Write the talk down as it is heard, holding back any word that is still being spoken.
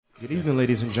Good evening,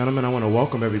 ladies and gentlemen. I want to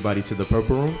welcome everybody to the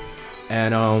Purple Room.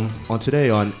 And on today,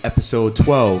 on episode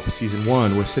 12, season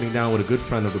 1, we're sitting down with a good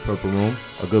friend of the Purple Room,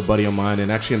 a good buddy of mine.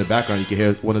 And actually in the background, you can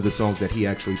hear one of the songs that he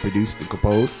actually produced and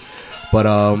composed. But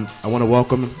I want to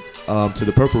welcome to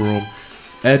the Purple Room,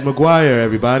 Ed McGuire,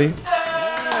 everybody.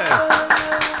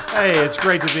 Hey, it's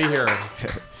great to be here.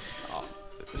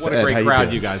 What a great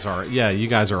crowd you guys are. Yeah, you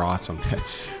guys are awesome.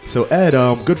 So Ed,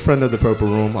 good friend of the Purple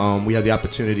Room. We had the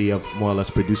opportunity of more or less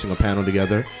producing a panel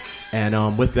together.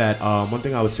 And with that, one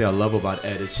thing I would say I love about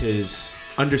Ed is his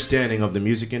understanding of the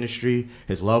music industry,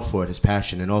 his love for it, his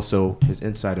passion, and also his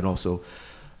insight, and also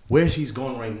where he's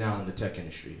going right now in the tech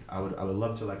industry. I would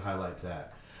love to highlight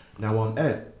that. Now,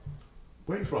 Ed,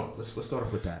 where are you from? Let's start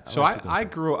off with that. So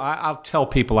I'll tell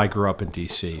people I grew up in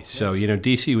D.C. So,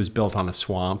 D.C. was built on a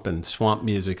swamp, and swamp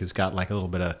music has got like a little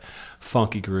bit of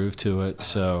funky groove to it.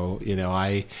 So,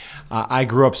 I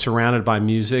grew up surrounded by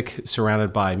music,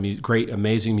 surrounded by great,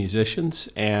 amazing musicians.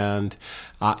 And,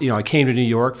 I came to New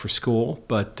York for school,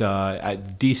 but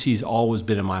D.C.'s always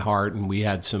been in my heart. And we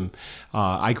had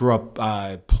I grew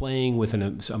up playing with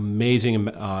an amazing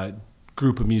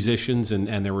group of musicians,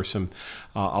 and there were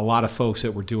a lot of folks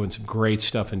that were doing some great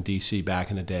stuff in DC back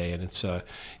in the day. And it's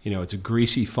it's a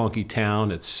greasy, funky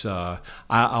town. It's I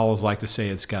always like to say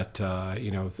it's got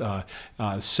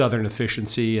southern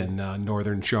efficiency and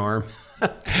northern charm.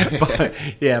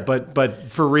 but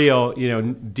for real,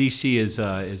 DC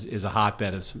is a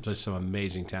hotbed of just some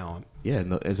amazing talent. Yeah,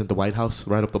 and isn't the White House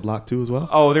right up the block too as well?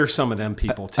 Oh, there's some of them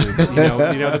people too. But,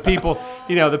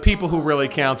 the people who really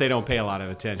count, they don't pay a lot of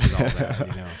attention to all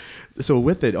that. So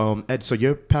with it, Ed, so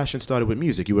your passion started with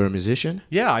music. You were a musician?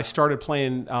 Yeah, I started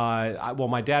playing.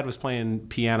 My dad was playing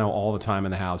piano all the time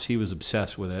in the house. He was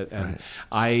obsessed with it, and right.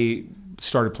 I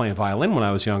started playing violin when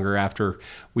I was younger. After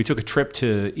we took a trip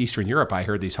to Eastern Europe, I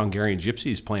heard these Hungarian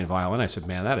gypsies playing violin. I said,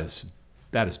 "Man, that is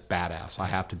badass. I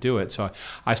have to do it." So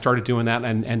I started doing that.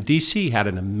 And DC had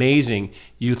an amazing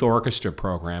youth orchestra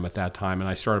program at that time. And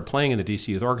I started playing in the DC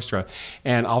Youth Orchestra.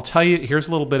 And I'll tell you, here's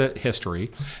a little bit of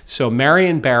history. So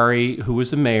Marion Barry, who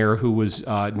was the mayor, who was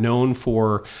known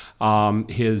for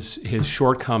his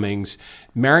shortcomings,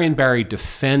 Marion Barry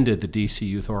defended the DC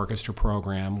Youth Orchestra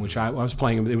program, which I was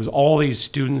playing. It was all these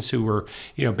students who were,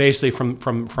 basically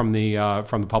from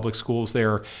the public schools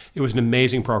there. It was an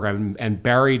amazing program, and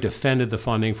Barry defended the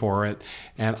funding for it.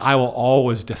 And I will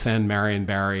always defend Marion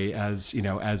Barry as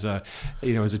a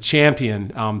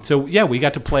champion. So yeah, we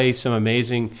got to play some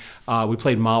amazing. We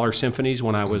played Mahler symphonies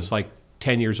when I was like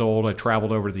 10 years old. I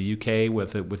traveled over to the UK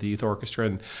with the youth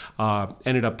orchestra and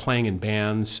ended up playing in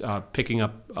bands, picking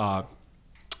up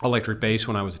electric bass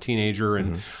when I was a teenager,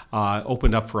 and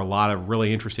opened up for a lot of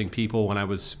really interesting people when I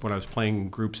was playing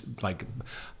groups like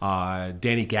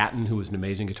Danny Gatton, who was an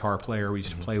amazing guitar player we used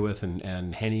to play with,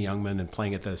 and Henny Youngman, and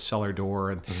playing at the Cellar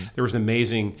Door. And there was an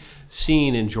amazing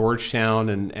scene in Georgetown,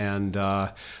 and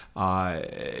it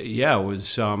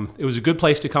was a good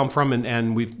place to come from,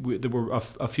 and there were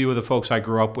a few of the folks I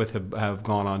grew up with have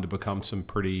gone on to become some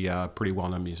pretty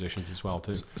well-known musicians as well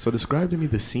too. So describe to me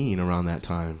the scene around that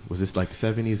time. Was this like the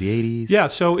 70s, the 80s? Yeah,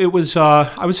 so it was.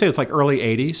 I would say it's like early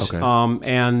 80s. Okay.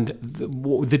 And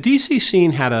the DC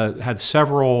scene had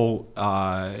several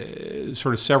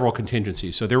several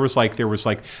contingencies. So there was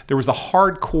the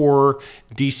hardcore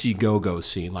DC go-go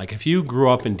scene. Like if you grew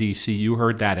up in DC, you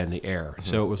heard that in the air.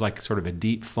 So it was like sort of a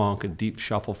deep funk, a deep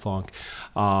shuffle funk.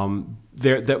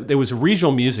 There was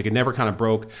regional music. It never kind of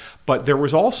broke. But there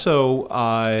was also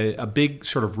a big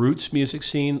sort of roots music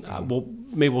scene.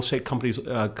 Maybe we'll say companies,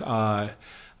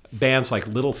 bands like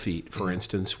Little Feat, for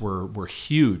instance, were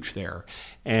huge there.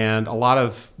 And a lot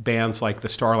of bands like the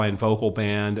Starline Vocal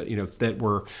Band,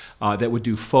 that would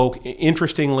do folk.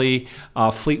 Interestingly,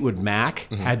 Fleetwood Mac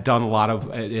had done a lot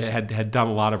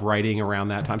of writing around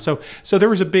that time. So there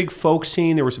was a big folk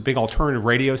scene, there was a big alternative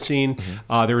radio scene,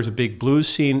 there was a big blues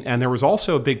scene, and there was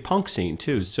also a big punk scene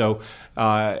too. So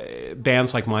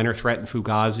bands like Minor Threat and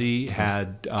Fugazi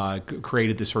had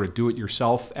created this sort of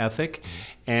do-it-yourself ethic,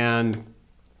 and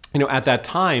at that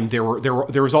time, there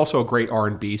was also a great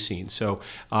R&B scene. So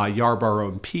Yarborough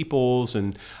and Peoples,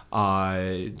 and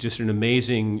just an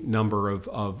amazing number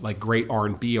of like great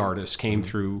R&B artists came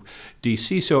through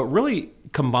DC. So it really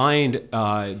combined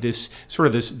this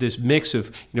mix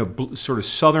of sort of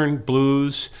Southern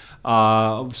blues,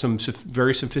 some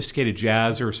very sophisticated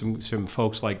jazz. There were some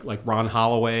folks like Ron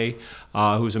Holloway,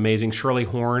 who's amazing. Shirley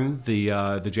Horn,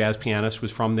 the jazz pianist,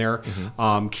 was from there.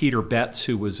 Keeter Betts,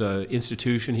 who was an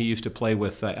institution. He used to play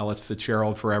with Ella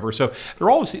Fitzgerald forever. So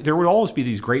there would always be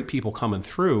these great people coming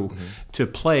through to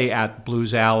play at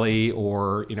Blues Alley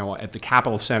or at the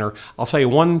Capitol Center. I'll tell you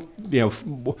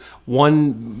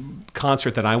one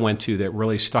concert that I went to that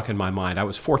really stuck in my mind. I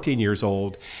was 14 years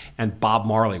old, and Bob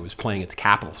Marley was playing at the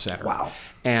Capitol Center. Wow.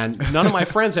 And none of my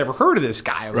friends ever heard of this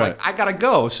guy. I was Right. like, I gotta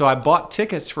go. So I bought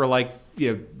tickets for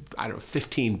I don't know,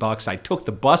 $15. I took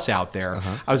the bus out there.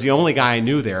 I was the only guy I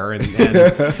knew there,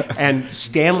 and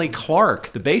Stanley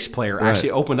Clark, the bass player,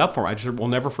 actually opened up for me. I just will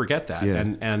never forget that. Yeah.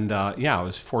 And I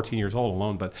was 14 years old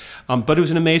alone, but it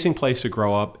was an amazing place to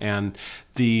grow up, and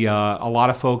a lot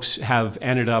of folks have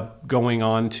ended up going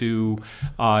on to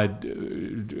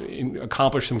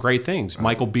accomplish some great things.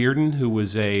 Michael Bearden, who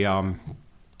was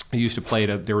he used to play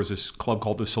there was this club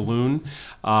called The Saloon.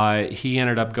 He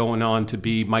ended up going on to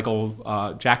be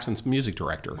Michael Jackson's music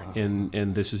director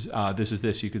in This Is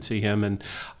This. You could see him. And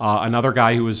another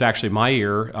guy who was actually my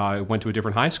year, went to a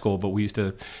different high school, but we used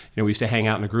to hang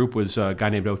out in a group, was a guy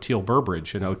named Oteil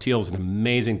Burbridge. And Oteil's an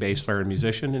amazing bass player and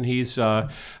musician. And he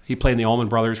played in the Allman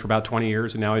Brothers for about 20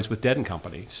 years, and now he's with Dead and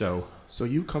Company. So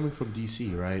you coming from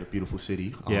D.C., right? Beautiful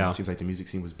city. It seems like the music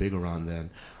scene was big around then.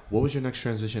 What was your next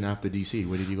transition after D.C.?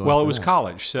 Where did you go? Well, it was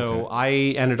college. So I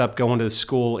ended up going to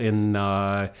school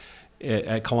at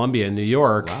Columbia in New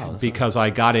York because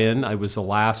I got in. I was the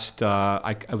last.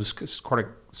 I was sort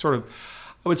of.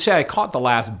 I would say I caught the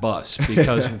last bus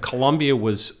because Columbia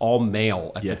was all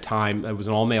male at the time. It was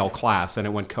an all male class, and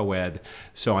it went co-ed.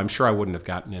 So I'm sure I wouldn't have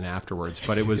gotten in afterwards.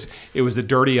 But it was a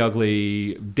dirty,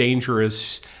 ugly,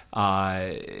 dangerous,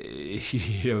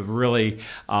 really.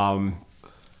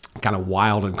 Kind of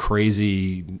wild and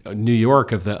crazy New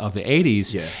York of the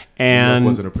 80s. Yeah. And New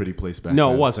York wasn't a pretty place back then.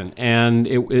 No, it wasn't. And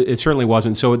it certainly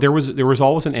wasn't. So there was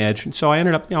always an edge. And so I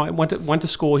ended up, I went to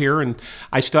school here, and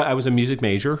I was a music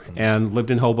major and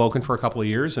lived in Hoboken for a couple of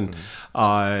years, and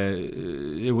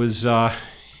it was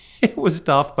it was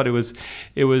tough, but it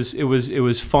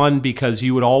was fun because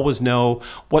you would always know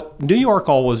what New York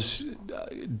always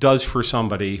does for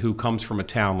somebody who comes from a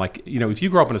town. Like, if you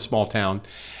grow up in a small town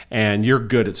and you're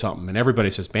good at something, and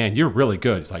everybody says, man, you're really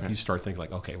good. It's like you start thinking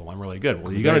like, okay, well, I'm really good.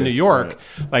 Well, you go to New York,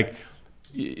 like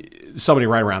somebody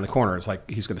right around the corner is like,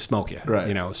 he's going to smoke you.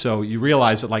 Right. So you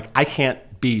realize that like, I can't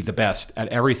be the best at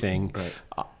everything. Right.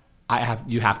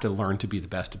 You have to learn to be the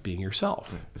best at being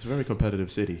yourself. It's a very competitive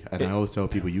city, and I always tell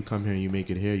people, you come here and you make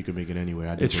it here, you can make it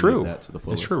anywhere. It's true. That to the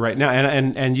fullest. It's true, right now,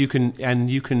 and you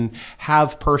can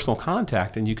have personal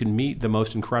contact, and you can meet the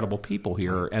most incredible people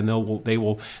here, and they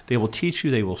will teach you,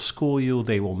 they will school you,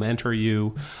 they will mentor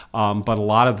you. But a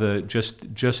lot of the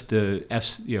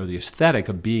the aesthetic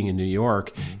of being in New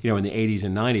York, in the 80s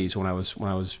and 90s when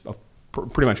I was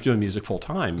pretty much doing music full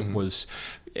time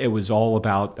it was all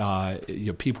about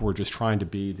people were just trying to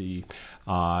be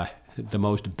the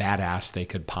most badass they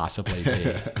could possibly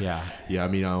be. Yeah. Yeah. I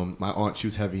mean, my aunt, she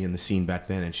was heavy in the scene back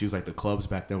then, and she was like, the clubs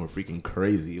back then were freaking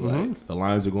crazy. Like the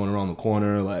lines were going around the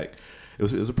corner. Like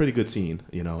it was a pretty good scene,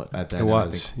 at that. It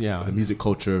was. Yeah. The music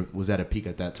culture was at a peak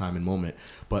at that time and moment.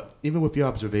 But even with your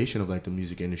observation of like the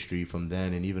music industry from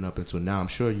then and even up until now, I'm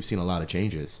sure you've seen a lot of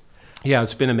changes. Yeah,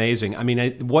 it's been amazing. I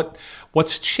mean,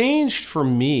 what's changed for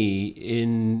me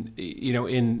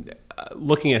in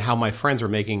looking at how my friends are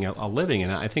making a living,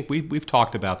 and I think we've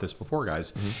talked about this before,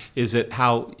 guys, is that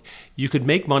how you could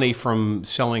make money from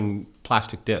selling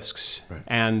plastic discs,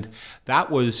 and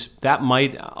that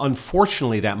might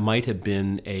have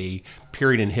been a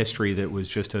period in history that was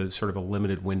just a sort of a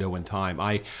limited window in time.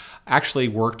 I actually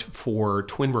worked for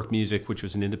Twinbrook Music, which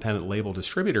was an independent label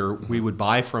distributor. We would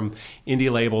buy from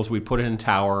indie labels, we'd put it in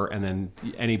Tower, and then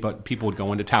people would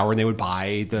go into Tower and they would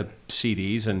buy the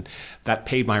CDs, and that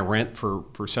paid my rent for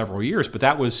several years. But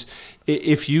that was,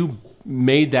 if you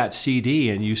made that CD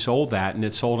and you sold that and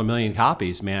it sold 1 million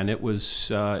copies, man, it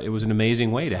was an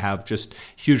amazing way to have just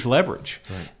huge leverage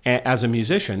as a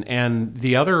musician. And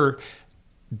the other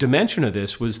dimension of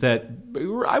this was that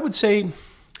I would say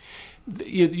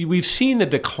we've seen the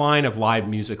decline of live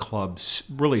music clubs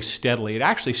really steadily. It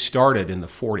actually started in the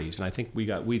 40s, and I think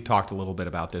we talked a little bit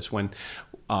about this when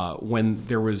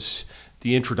there was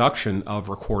the introduction of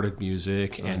recorded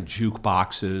music and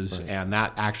jukeboxes, and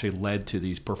that actually led to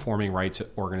these performing rights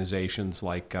organizations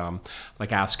like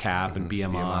ASCAP and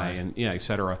BMI and et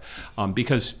cetera.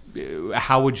 Because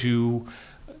how would you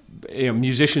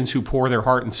musicians who pour their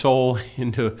heart and soul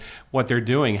into what they're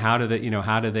doing, how do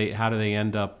they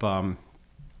end up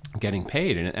getting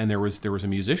paid, and there was a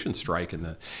musician strike in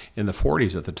the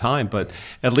 40s at the time, but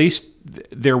at least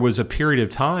there was a period of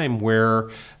time where,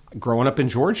 growing up in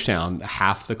Georgetown,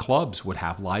 half the clubs would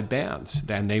have live bands,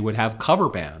 then they would have cover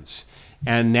bands,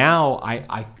 and now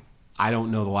I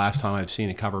don't know the last time I've seen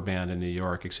a cover band in New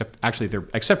York, except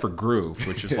for Groove,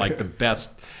 which is like the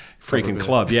best freaking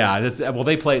club. Yeah,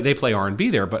 they play R&B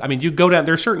there, but I mean, you go down.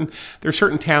 There's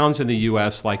certain towns in the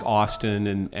U.S. like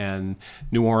Austin and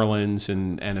New Orleans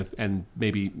and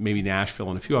maybe Nashville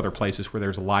and a few other places where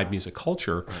there's a live music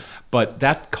culture, but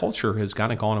that culture has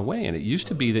kind of gone away. And it used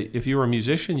to be that if you were a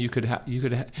musician, you could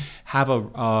have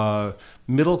a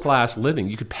middle class living.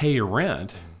 You could pay your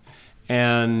rent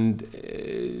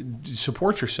and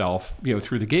support yourself,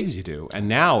 through the gigs you do. And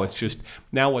now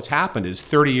what's happened is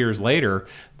 30 years later,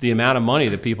 the amount of money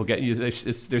that people get, there's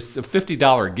a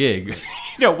 $50 gig,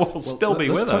 will still be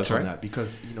with us, right? Let's touch on that,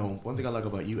 because one thing I like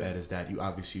about you, Ed, is that you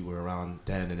obviously were around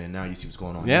then, and then now you see what's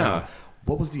going on. Yeah. Now.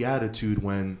 What was the attitude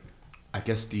when, I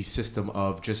guess, the system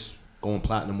of just going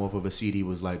platinum off of a CD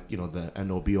was like, the end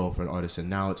all be all for an artist, and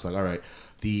now it's like, all right,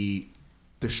 the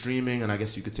streaming, and I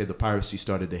guess you could say the piracy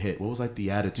started to hit. What was like the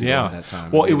attitude at that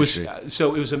time? Well, it was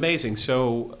amazing.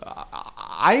 So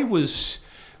I was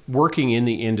working in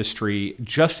the industry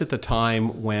just at the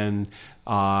time when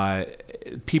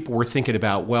people were thinking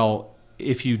about, well,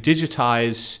 if you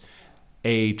digitize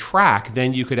a track,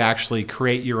 then you could actually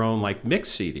create your own like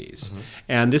mix CDs. Mm-hmm.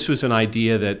 And this was an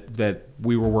idea that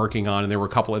we were working on, and there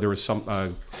was some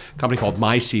company called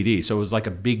My CD. So it was like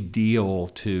a big deal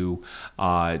to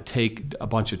take a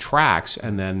bunch of tracks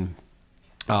and then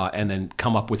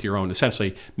come up with your own,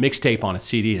 essentially, mixtape on a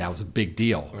CD. That was a big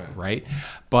deal, right?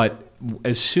 But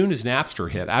as soon as Napster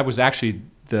hit, I was actually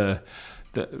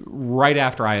right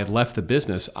after I had left the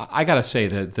business. I got to say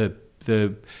that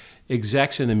the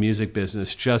execs in the music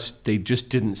business just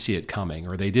didn't see it coming,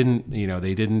 or they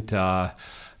didn't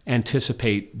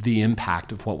anticipate the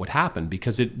impact of what would happen,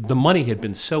 because the money had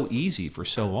been so easy for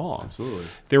so long. Absolutely.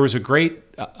 There was a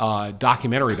great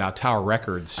documentary about Tower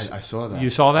Records. I saw that. You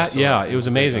saw that? Yeah, it was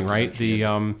amazing, right?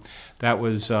 That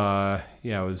was it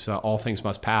was All Things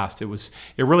Must Pass. It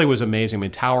really was amazing. I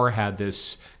mean, Tower had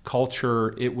this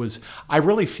culture. I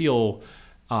really feel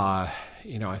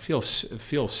I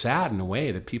feel sad in a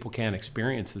way that people can't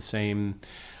experience the same.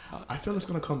 I feel it's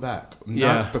going to come back.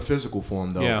 Not the physical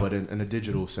form, though, but in a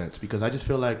digital sense. Because I just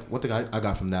feel like one thing I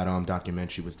got from that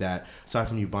documentary was that, aside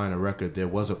from you buying a record, there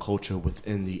was a culture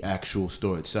within the actual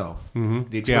store itself. Mm-hmm.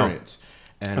 The experience.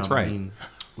 Yeah. And that's right. I mean,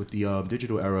 with the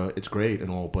digital era, it's great and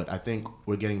all, but I think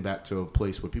we're getting back to a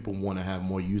place where people want to have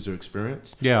more user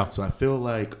experience. Yeah. So I feel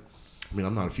like,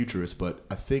 I'm not a futurist, but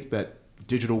I think that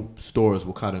digital stores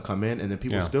will kind of come in, and then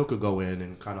people still could go in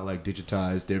and kind of like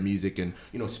digitize their music and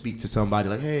speak to somebody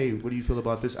like, hey, what do you feel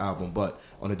about this album, but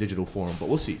on a digital form. But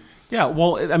we'll see. Yeah,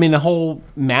 well, I mean, the whole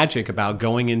magic about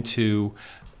going into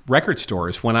record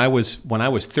stores, when I was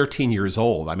 13 years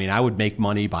old, I mean, I would make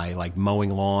money by like mowing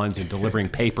lawns and delivering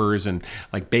papers and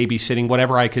like babysitting,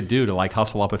 whatever I could do to like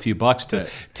hustle up a few bucks to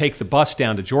take the bus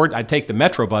down to I'd take the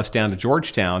Metro bus down to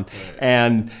Georgetown,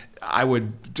 and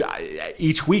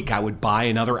each week I would buy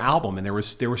another album, and there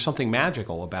was something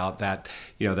magical about that,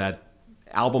 that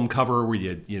album cover where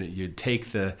you'd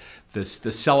take the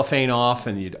cellophane off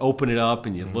and you'd open it up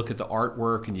and you'd look at the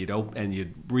artwork and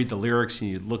you'd read the lyrics and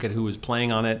you'd look at who was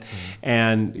playing on it.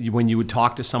 And when you would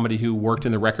talk to somebody who worked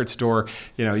in the record store,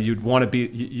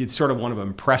 you'd sort of want to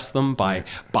impress them by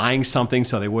buying something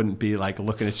so they wouldn't be like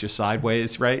looking at you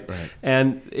sideways, right?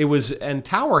 And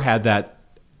Tower had that.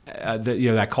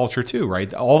 That culture too,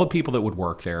 right? All the people that would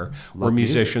work there were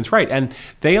musicians, right? And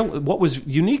what was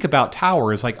unique about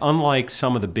Tower is, like, unlike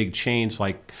some of the big chains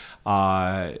like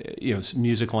Musicland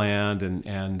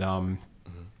and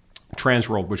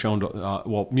Transworld, which owned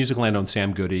Musicland owned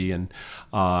Sam Goody, and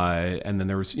then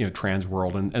there was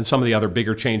Transworld and some of the other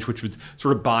bigger chains which would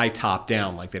sort of buy top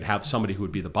down, like they'd have somebody who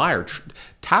would be the buyer.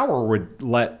 Tower would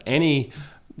let any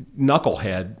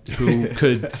knucklehead who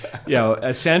could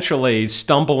essentially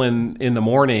stumble in the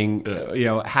morning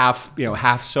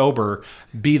half sober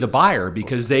be the buyer,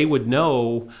 because they would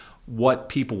know what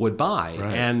people would buy.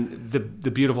 And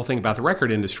the beautiful thing about the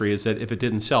record industry is that if it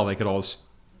didn't sell, they could always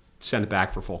send it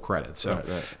back for full credit.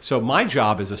 So my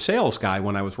job as a sales guy,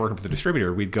 when I was working for the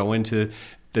distributor, we'd go into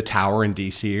the Tower in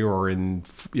DC or in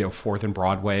 4th and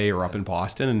Broadway or up in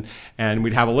Boston, and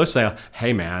we'd have a list saying,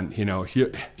 hey man,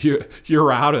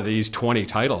 you're out of these 20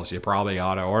 titles, you probably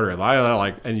ought to order it.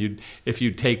 And if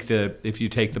you take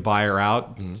the buyer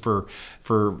out for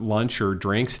lunch or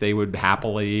drinks, they would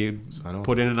happily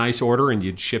put in a nice order, and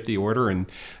you'd ship the order, and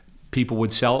People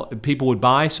would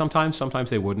buy sometimes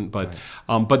they wouldn't, but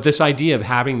this idea of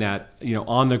having that,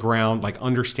 on the ground, like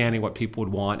understanding what people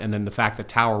would want, and then the fact that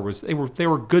Tower was, they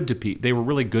were good to people. They were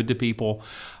really good to people.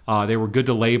 They were good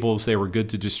to labels. They were good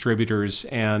to distributors,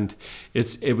 and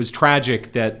it was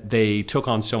tragic that they took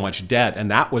on so much debt,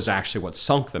 and that was actually what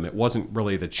sunk them. It wasn't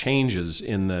really the changes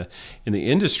in the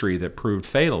industry that proved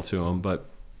fatal to them, but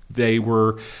they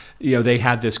were, they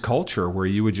had this culture where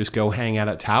you would just go hang out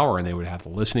at Tower, and they would have the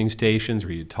listening stations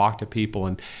where you'd talk to people,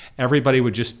 and everybody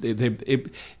would just,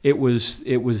 it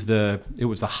was the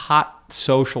hot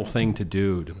social thing to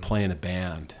do, to play in a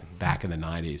band back in the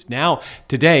 90s. Now,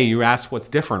 today, you ask what's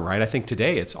different, right? I think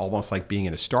today it's almost like being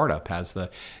in a startup has the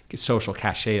social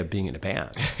cachet of being in a band.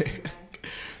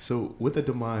 So with the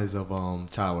demise of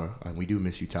Tower, and we do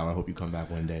miss you, Tower. I hope you come back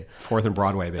one day. 4th and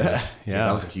Broadway, baby. Yeah,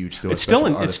 that was a huge story. It's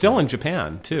still in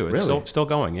Japan too. It's really? still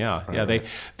going. Yeah, right. Yeah.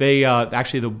 They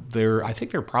actually I think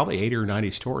there are probably 80 or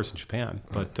 90 stores in Japan.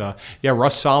 Right. But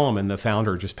Russ Solomon, the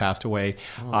founder, just passed away.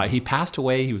 He passed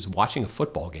away. He was watching a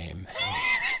football game.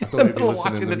 I thought he'd be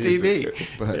watching the music. TV.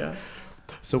 But, yeah.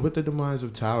 So with the demise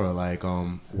of Tower, like,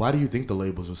 why do you think the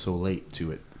labels were so late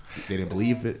to it? They didn't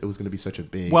believe it was going to be such a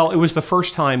big... Well, it was the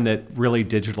first time that really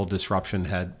digital disruption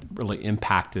had really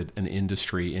impacted an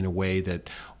industry in a way that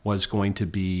was going to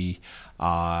be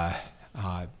permanent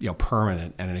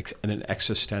and an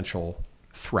existential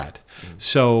threat. Mm-hmm.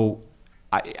 So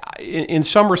in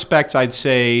some respects, I'd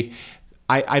say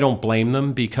I don't blame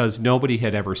them, because nobody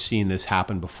had ever seen this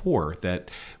happen before, that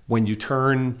when you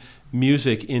turn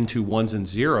music into ones and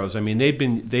zeros. I mean,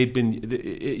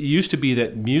 it used to be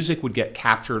that music would get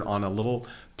captured on a little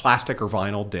plastic or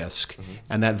vinyl disc,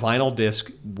 and that vinyl disc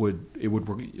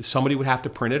somebody would have to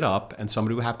print it up, and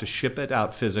somebody would have to ship it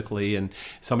out physically, and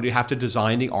somebody would have to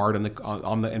design the art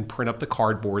and print up the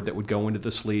cardboard that would go into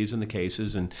the sleeves and the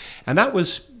cases, and there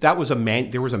was a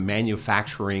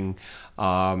manufacturing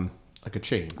like a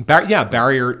chain.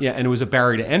 Barrier, and it was a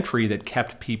barrier to entry that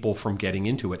kept people from getting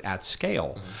into it at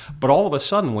scale. Mm-hmm. But all of a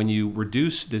sudden, when you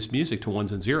reduce this music to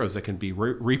ones and zeros that can be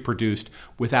reproduced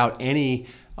without any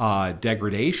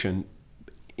degradation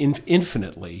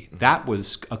infinitely, mm-hmm. that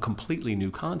was a completely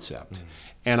new concept. Mm-hmm.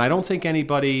 And I don't think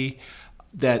anybody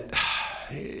that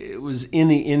was in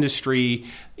the industry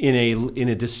in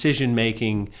a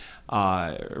decision-making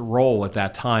role at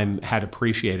that time had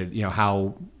appreciated,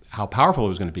 how powerful it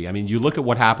was going to be. I mean, you look at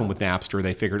what happened with Napster.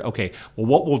 They figured, okay, well,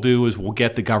 what we'll do is we'll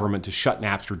get the government to shut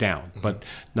Napster down. Mm-hmm. But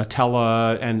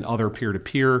Gnutella and other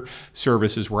peer-to-peer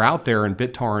services were out there, and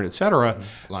BitTorrent, et cetera,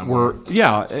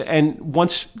 and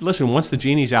once the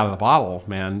genie's out of the bottle,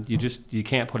 man, you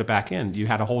can't put it back in. You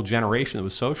had a whole generation that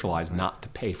was socialized not to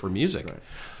pay for music. Right.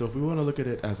 So if we want to look at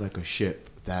it as like a ship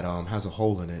that has a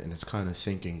hole in it and it's kind of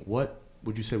sinking, what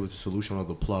would you say was the solution or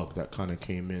the plug that kind of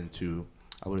came in to,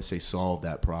 I wouldn't say solve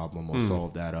that problem or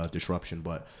solve that disruption,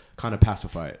 but kind of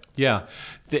pacify it? Yeah,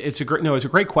 it's a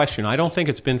great question. I don't think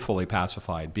it's been fully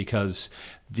pacified, because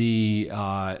the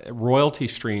royalty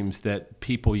streams that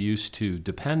people used to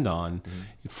depend on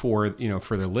for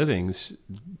their livings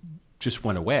just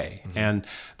went away. Mm-hmm. And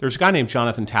there's a guy named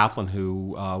Jonathan Taplin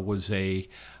who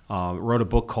wrote a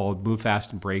book called Move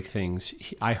Fast and Break Things.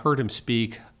 I heard him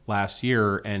speak last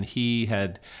year, and he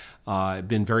had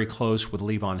been very close with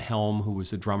Levon Helm, who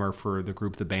was the drummer for the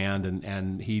group The Band,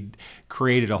 and he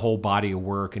created a whole body of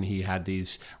work, and he had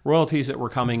these royalties that were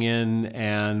coming in,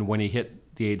 and when he hit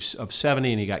the age of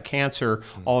 70 and he got cancer,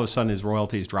 all of a sudden his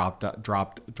royalties dropped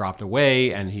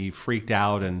away, and he freaked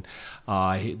out, and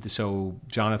so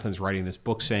Jonathan's writing this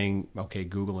book saying, okay,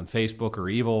 Google and Facebook are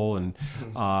evil, and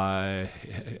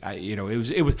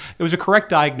it was a correct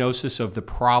diagnosis of the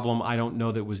problem. I don't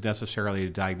know that it was necessarily a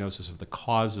diagnosis of the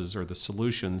causes or the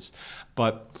solutions,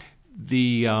 but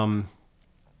the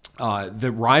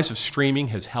rise of streaming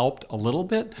has helped a little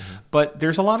bit, but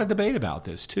there's a lot of debate about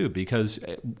this too, because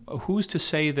who's to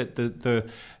say that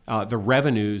the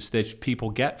revenues that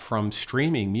people get from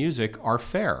streaming music are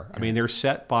fair? I mean, they're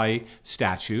set by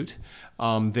statute.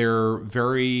 They're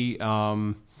very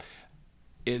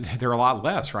they're a lot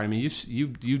less, right? I mean,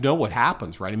 you know what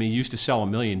happens, right? I mean, you used to sell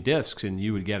 1 million discs and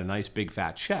you would get a nice big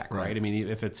fat check, right? I mean,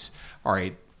 if it's all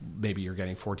right, maybe you're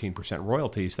getting 14%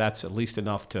 royalties. That's at least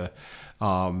enough to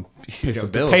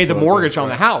pay the mortgage on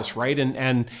the house, right?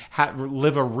 And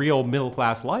live a real middle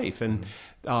class life. And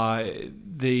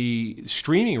the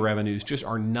streaming revenues just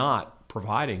are not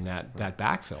providing that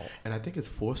backfill. And I think it's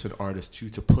forcing artists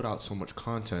to put out so much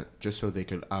content just so they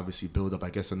could obviously build up, I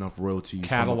guess, enough royalties.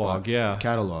 Catalog.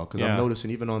 Because I'm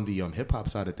noticing even on the hip hop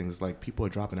side of things, like people are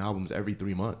dropping albums every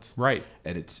 3 months. Right.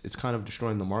 And it's kind of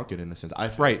destroying the market in a sense. I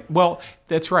feel. Right. Well,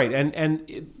 that's right.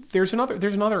 There's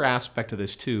another aspect of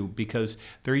this too, because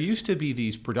there used to be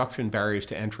these production barriers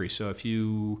to entry. So if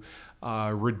you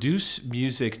reduce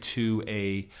music to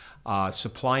a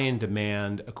supply and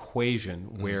demand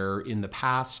equation, where in the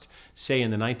past, say in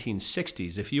the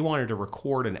 1960s, if you wanted to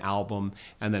record an album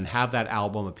and then have that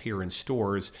album appear in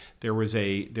stores, there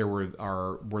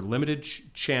were limited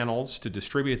channels to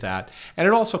distribute that, and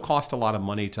it also cost a lot of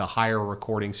money to hire a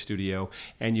recording studio,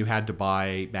 and you had to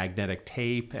buy magnetic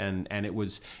tape, and it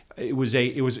was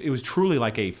truly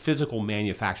like a physical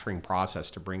manufacturing process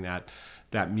to bring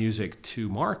that music to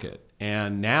market.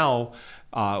 And now,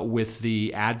 with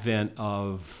the advent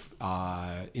of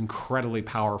incredibly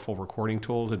powerful recording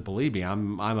tools, and believe me,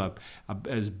 I'm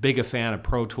as big a fan of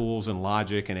Pro Tools and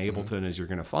Logic and Ableton as you're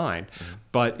going to find.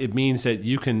 But it means that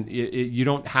you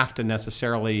don't have to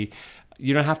necessarily.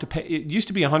 You don't have to pay. It used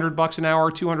to be $100 an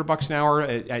hour, $200 an hour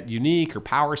at Unique or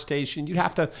Power Station. You'd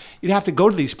have to go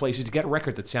to these places to get a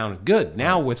record that sounded good.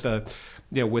 Now with a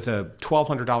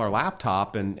 $1,200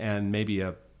 laptop and maybe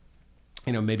a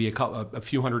few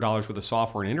 $100s worth of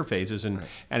software and interfaces and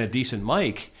a decent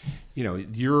mic,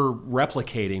 you're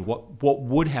replicating what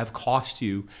would have cost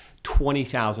you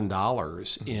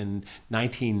 $20,000 in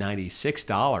 1996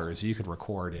 dollars. You could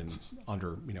record in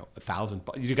under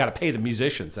 $1,000. You got to pay the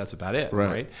musicians. That's about it,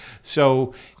 right?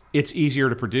 So it's easier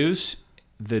to produce.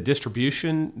 The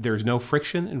distribution, there's no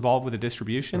friction involved with the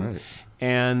distribution,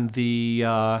 and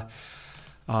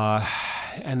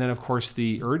and then of course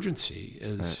the urgency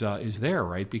is there,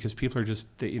 right? Because people are just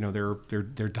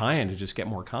they're dying to just get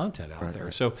more content out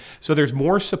there. So there's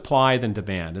more supply than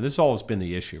demand, and this has always been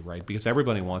the issue, right? Because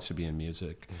everybody wants to be in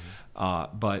music,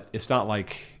 but it's not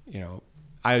like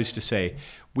I used to say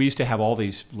we used to have all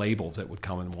these labels that would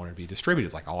come and want to be distributed.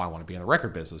 It's like, oh, I want to be in the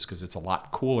record business, because it's a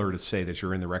lot cooler to say that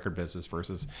you're in the record business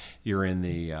versus you're in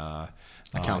the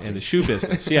in the shoe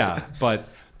business. Yeah, but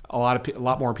a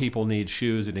lot more people need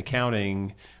shoes and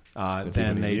accounting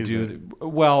than they do.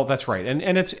 Well, that's right,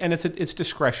 and it's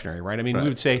discretionary, right? I mean, we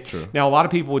would say now a lot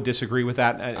of people would disagree with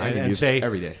that and say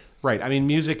every day. Right. I mean,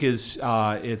 music is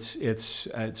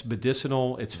it's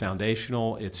medicinal, it's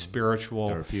foundational, it's spiritual,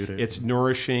 therapeutic. It's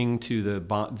nourishing to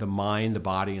the mind, the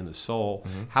body, and the soul.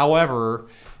 However,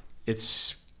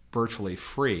 it's virtually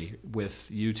free with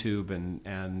YouTube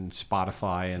and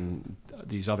Spotify and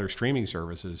these other streaming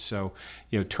services. So,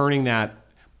 turning that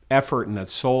effort and that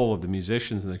soul of the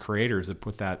musicians and the creators that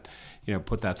put that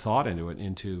thought into it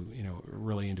into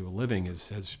a living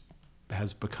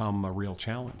has become a real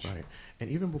challenge. Right. And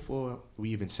even before we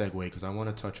even segue, because I want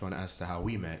to touch on as to how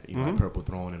we met, at Purple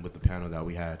Throne and with the panel that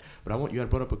we had. But you had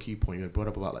brought up a key point. You had brought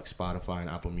up about like Spotify and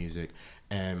Apple Music,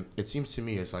 and it seems to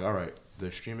me it's like, all right,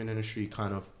 the streaming industry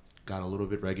kind of got a little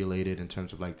bit regulated in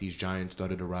terms of like these giants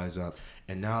started to rise up,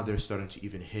 and now they're starting to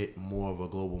even hit more of a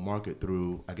global market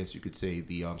through, I guess you could say,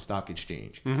 the stock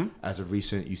exchange. As of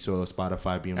recent, you saw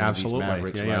Spotify being one of these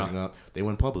mavericks rising up. They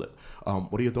went public.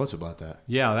 What are your thoughts about that?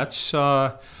 Yeah, that's.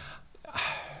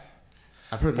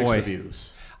 I've heard mixed reviews.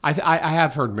 I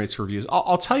have heard mixed reviews.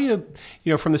 I'll tell you,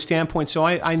 from the standpoint. So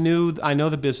I know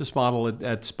the business model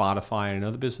at Spotify. I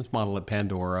know the business model at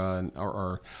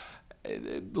Pandora,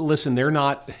 listen, they're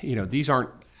not. These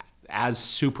aren't as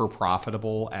super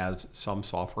profitable as some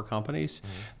software companies.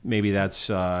 Maybe that's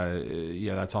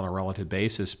that's on a relative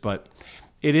basis, but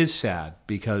it is sad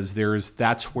because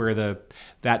that's where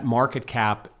that market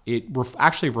cap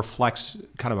actually reflects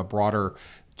kind of a broader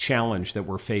challenge that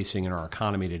we're facing in our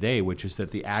economy today, which is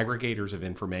that the aggregators of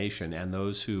information and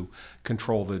those who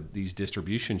control these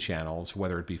distribution channels,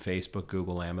 whether it be Facebook,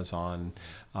 Google, Amazon,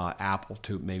 Apple,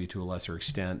 to a lesser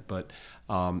extent, but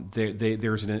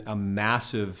there's a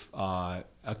massive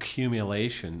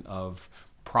accumulation of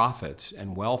profits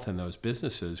and wealth in those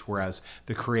businesses, whereas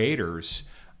the creators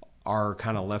are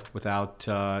kind of left without.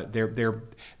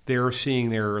 They're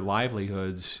seeing their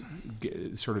livelihoods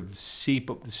sort of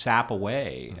sap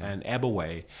away and ebb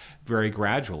away very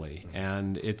gradually,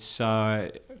 and it's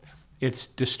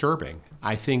disturbing.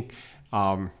 I think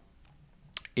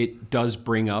it does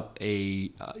bring up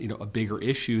a bigger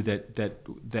issue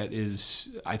that is,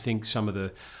 I think, some of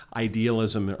the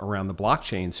idealism around the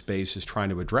blockchain space is trying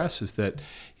to address, is that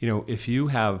if you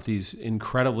have these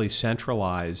incredibly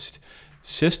centralized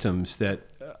systems that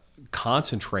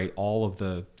concentrate all of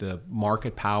the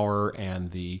market power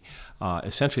and the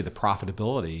essentially the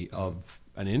profitability of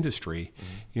an industry,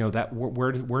 that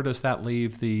where does that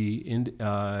leave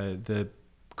the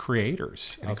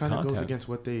creators and of it kind of content? goes against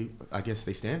what they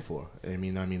stand for. I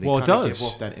mean, they Well, it kind of does. give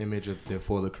off that image of they're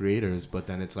for the creators, but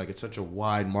then it's such a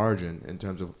wide margin in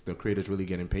terms of the creators really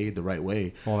getting paid the right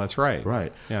way. Well, that's right.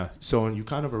 Right. Yeah. So, and you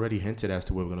kind of already hinted as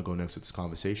to where we're going to go next with this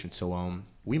conversation. So,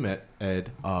 we met,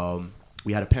 Ed.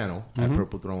 We had a panel at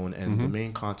Purple Throne, and the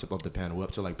main concept of the panel, we're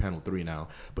up to panel 3 now,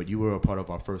 but you were a part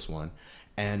of our first one.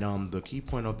 And the key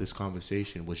point of this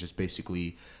conversation was just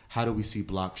basically, how do we see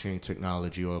blockchain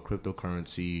technology or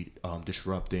cryptocurrency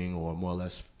disrupting or more or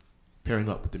less pairing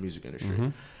up with the music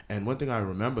industry? And one thing I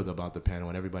remembered about the panel,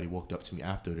 and everybody walked up to me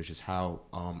after it, is just how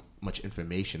much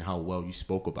information, how well you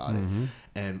spoke about it.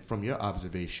 And from your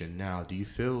observation now, do you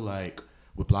feel like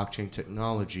with blockchain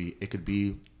technology, it could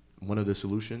be one of the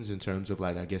solutions in terms of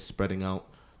spreading out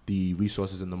the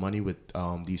resources and the money with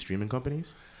these streaming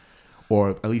companies?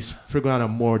 Or at least figuring out a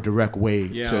more direct way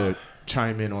to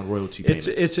chime in on royalty payments?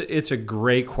 It's a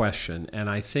great question, and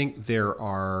I think there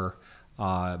are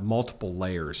multiple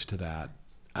layers to that.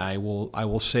 I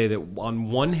will say that on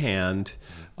one hand,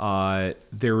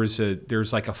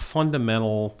 there's like a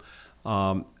fundamental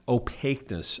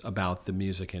opaqueness about the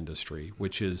music industry,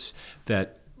 which is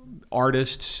that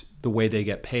artists, the way they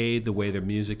get paid, the way their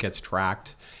music gets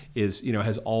tracked,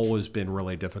 has always been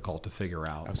really difficult to figure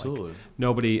out. Absolutely.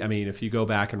 Nobody. I mean, if you go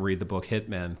back and read the book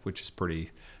Hitmen, which is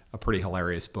a pretty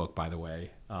hilarious book, by the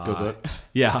way. Good book.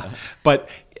 Yeah, but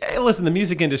listen, the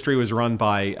music industry was run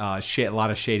by a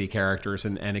lot of shady characters,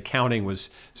 and accounting was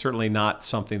certainly not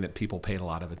something that people paid a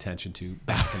lot of attention to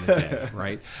back in the day,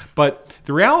 right? But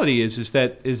the reality is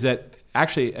that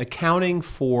actually accounting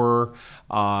for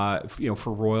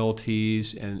for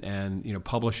royalties and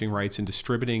publishing rights and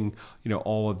distributing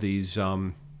all of these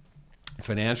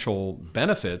financial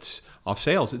benefits of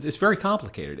sales, it's very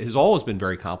complicated. It has always been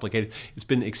very complicated. It's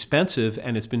been expensive,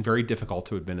 and it's been very difficult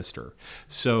to administer.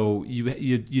 So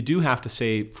you do have to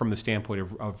say, from the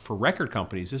standpoint of for record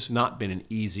companies, this has not been an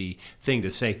easy thing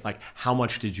to say, like, how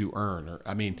much did you earn? Or,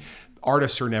 I mean,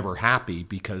 artists are never happy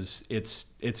because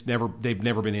they've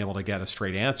never been able to get a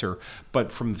straight answer.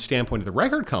 But from the standpoint of the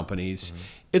record companies,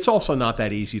 it's also not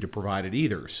that easy to provide it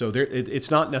either. So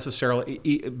it's not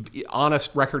necessarily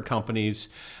honest. Record companies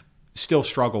still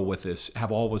struggle with this,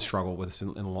 have always struggled with this in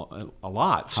a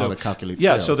lot. So how to calculate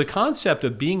yeah, sales. so the concept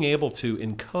of being able to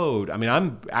encode, I mean,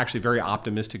 I'm actually very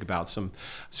optimistic about some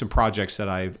projects that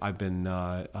I've been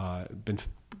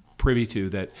privy to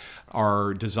that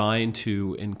are designed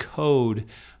to encode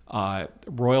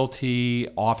royalty,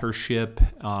 authorship,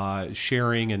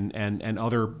 sharing, and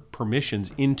other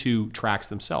permissions into tracks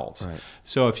themselves. Right.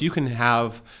 So if you can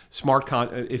have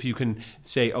if you can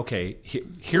say, okay,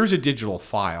 here's a digital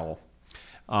file,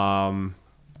 and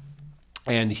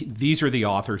these are the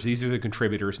authors, these are the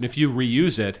contributors, and if you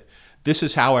reuse it, this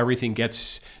is how everything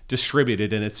gets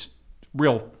distributed, and it's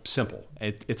real simple.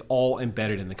 It's all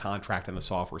embedded in the contract and the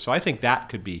software. So I think that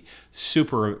could be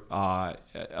super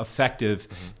effective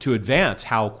to advance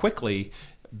how quickly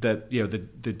the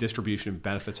distribution of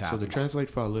benefits happens. So to translate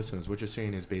for our listeners, what you're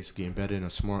saying is basically embedded in a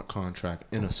smart contract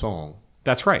in a song.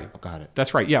 That's right. Got it.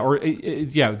 That's right. Yeah. Or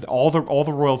all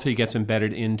the royalty gets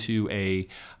embedded into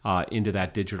into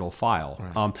that digital file.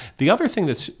 Right. The other thing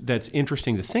that's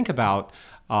interesting to think about,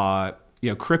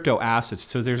 crypto assets.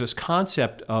 So there's this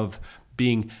concept of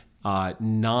being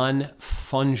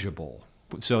non-fungible.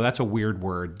 So that's a weird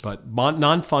word, but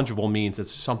non-fungible means that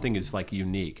something is like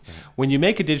unique. Mm-hmm. When you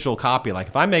make a digital copy, like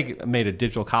if I made a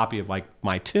digital copy of like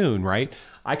my tune, right?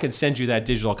 I can send you that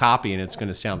digital copy and it's going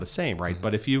to sound the same, right? Mm-hmm.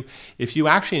 But if you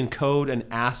actually encode an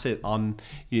asset on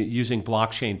using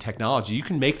blockchain technology, you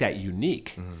can make that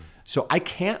unique. Mm-hmm. So I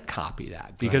can't copy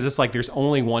that because it's like there's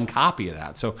only one copy of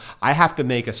that. So I have to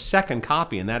make a second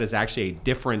copy, and that is actually a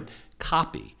different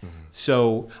copy. Mm-hmm.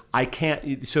 So I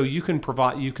can't. So you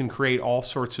can create all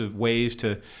sorts of ways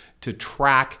to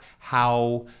track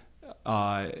how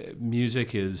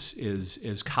music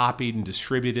is copied and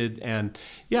distributed. And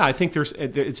yeah, I think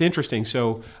it's interesting.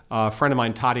 So a friend of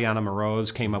mine, Tatiana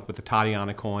Moroz, came up with the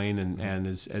Tatiana coin, and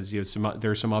as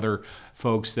there's some other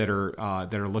folks that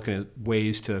are looking at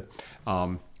ways to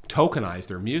tokenize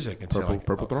their music and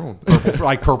Purple Throne,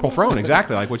 like Purple Throne,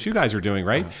 exactly like what you guys are doing,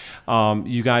 right?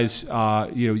 You guys,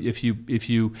 if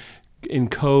you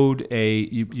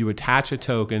encode you attach a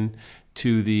token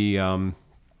to the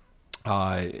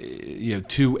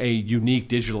to a unique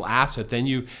digital asset, then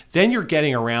you're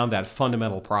getting around that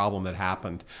fundamental problem that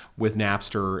happened with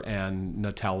Napster and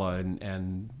Nutella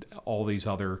and all these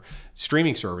other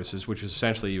streaming services, which is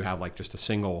essentially you have like just a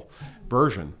single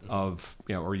version of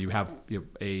or you have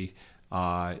a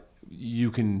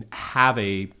you can have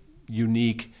a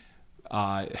unique,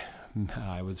 I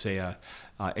would say,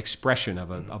 expression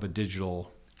of a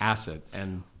digital asset.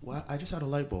 And well, I just had a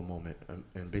light bulb moment,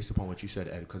 and based upon what you said,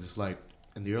 Ed, because it's like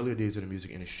in the earlier days of the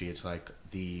music industry, it's like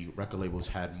the record labels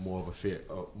had more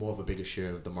of a bigger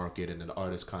share of the market, and then the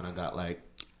artists kind of got like,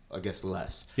 I guess,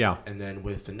 less. Yeah. And then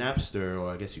with the Napster, or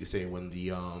I guess you could say when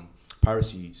the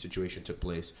piracy situation took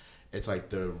place, it's like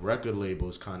the record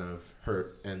labels kind of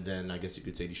hurt, and then I guess you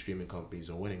could say the streaming companies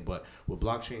are winning. But with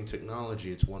blockchain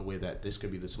technology, it's one way that this could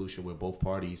be the solution where both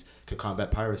parties can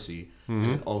combat piracy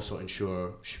and also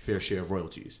ensure fair share of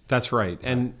royalties. That's right.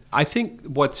 And I think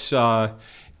what's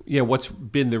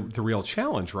been the real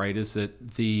challenge, right, is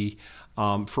that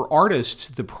for artists,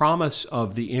 the promise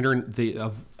of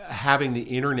of having the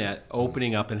internet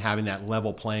opening up and having that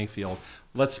level playing field,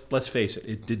 let's face it,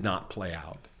 it did not play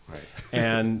out. Right.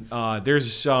 And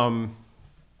there's a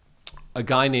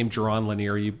guy named Jaron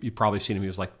Lanier. You've probably seen him. He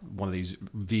was like one of these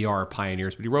VR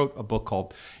pioneers, but he wrote a book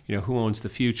called Who Owns the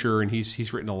Future, and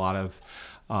he's written a lot of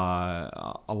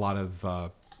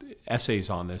essays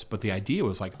on this. But the idea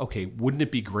was like, okay, wouldn't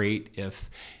it be great if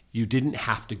you didn't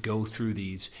have to go through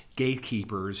these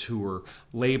gatekeepers who were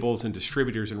labels and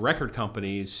distributors and record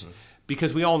companies,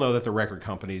 because we all know that the record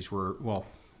companies were, well,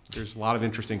 there's a lot of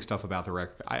interesting stuff about the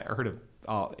record. I heard of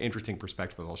interesting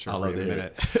perspective, I'll share with you in a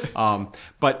minute.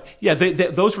 But yeah,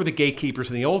 those were the gatekeepers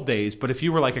in the old days. But if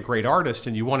you were like a great artist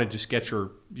and you wanted to just get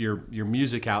your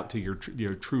music out to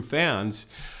your true fans,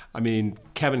 I mean,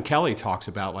 Kevin Kelly talks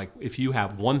about like if you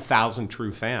have 1,000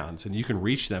 true fans and you can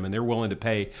reach them and they're willing to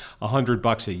pay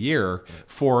 $100 a year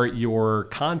for your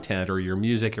content or your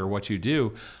music or what you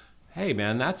do, hey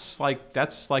man, that's like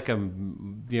a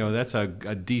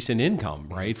decent income,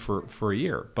 right, for a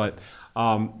year. But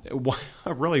a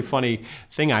really funny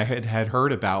thing I had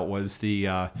heard about was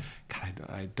I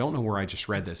don't know where I just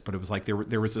read this, but it was like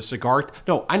there was a cigar.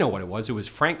 No, I know what it was. It was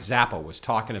Frank Zappa was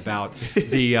talking about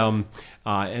the,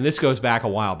 and this goes back a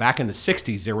while. Back in the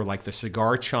 '60s, there were like the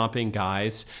cigar chomping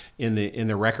guys in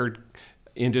the record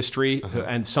industry,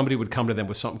 and somebody would come to them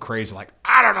with something crazy like,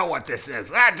 I don't know what this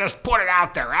is. Just put it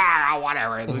out there.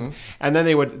 Whatever. And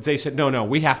then they said, no,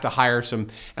 we have to hire some.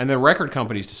 And the record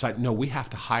companies decided, no, we have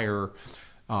to hire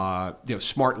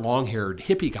smart long-haired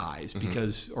hippie guys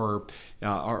because, or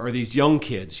these young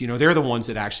kids, they're the ones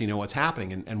that actually know what's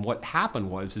happening. And what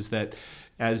happened is that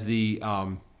as the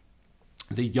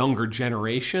younger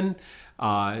generation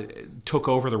took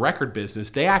over the record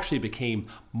business, they actually became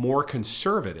more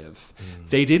conservative.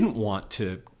 They didn't want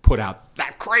to put out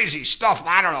that crazy stuff.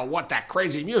 I don't know what that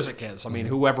crazy music is. I mean,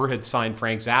 whoever had signed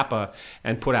Frank Zappa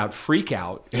and put out Freak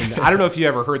Out, and I don't know if you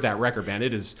ever heard that record, man.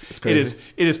 It is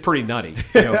pretty nutty.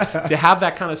 To have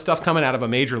that kind of stuff coming out of a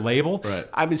major label. Right.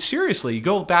 I mean, seriously, you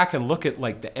go back and look at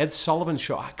like the Ed Sullivan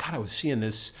Show. God, I was seeing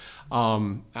this.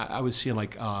 I was seeing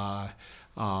like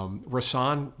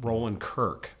Rahsaan Roland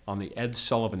Kirk on the Ed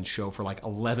Sullivan Show for like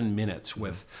 11 minutes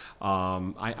with, I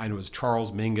know it was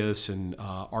Charles Mingus and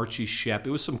Archie Shepp. It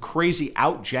was some crazy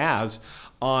out jazz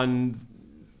on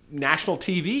national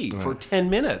TV for 10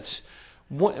 minutes.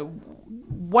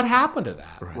 What happened to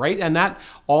that, right? And that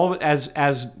all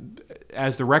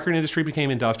as the record industry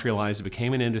became industrialized, it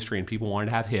became an industry and people wanted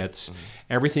to have hits.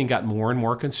 Everything got more and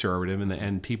more conservative,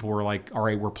 and people were like, all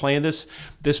right, we're playing this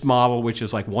model, which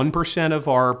is like 1% of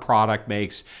our product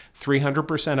makes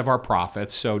 300% of our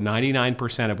profits. So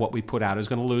 99% of what we put out is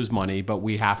going to lose money, but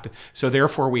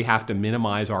therefore we have to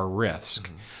minimize our risk.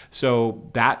 So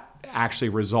that actually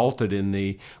resulted in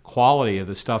the quality of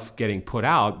the stuff getting put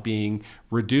out being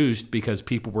reduced because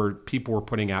people were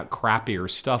putting out crappier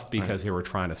stuff because they were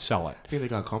trying to sell it. I think they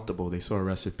got comfortable. They saw a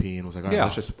recipe and was like, all right,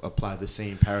 let's just apply the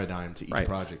same paradigm to each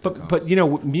project. But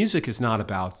music is not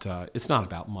about it's not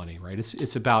about money, right?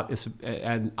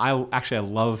 And I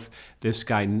love this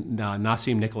guy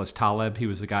Nassim Nicholas Taleb. He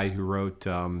was the guy who wrote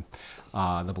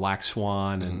The Black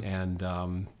Swan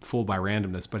and Fooled by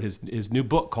Randomness, but his new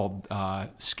book called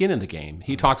Skin in the Game,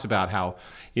 he talks about how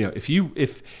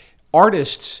if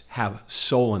artists have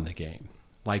soul in the game,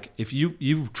 like if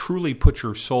you truly put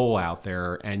your soul out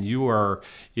there and you are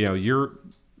you're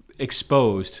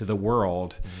exposed to the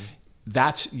world,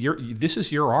 this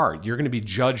is your art. You're going to be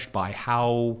judged by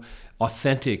how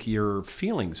authentic your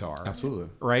feelings are. Absolutely.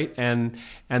 Right? And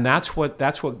that's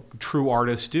what true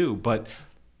artists do. But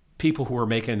people who are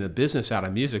making a business out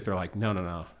of music, they're like,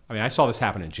 no. I mean, I saw this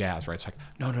happen in jazz, right? It's like,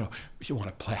 no, you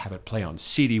want to have it play on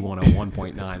CD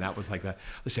 101.9. That was like let's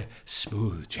say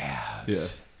smooth jazz. Yeah.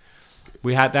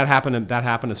 We had that happen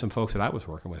to some folks that I was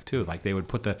working with too. Like they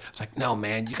would it's like, no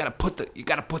man, you gotta put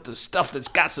the stuff that's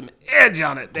got some edge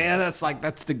on it, Dan. That's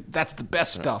the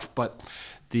best stuff. But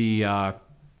the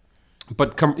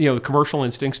commercial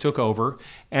instincts took over,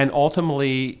 and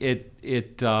ultimately it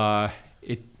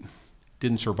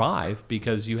didn't survive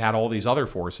because you had all these other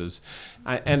forces,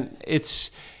 and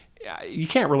you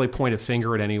can't really point a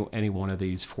finger at any one of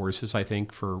these forces, I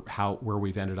think, for where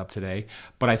we've ended up today.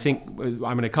 But I think I'm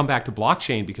going to come back to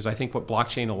blockchain, because I think what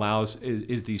blockchain allows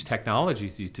is these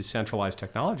technologies, these decentralized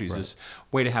technologies, is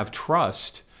a way to have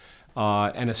trust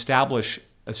and establish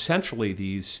essentially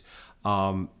these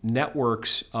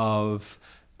networks of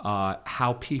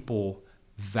how people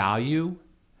value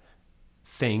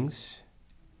things,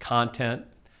 content,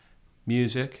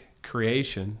 music,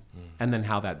 creation, and then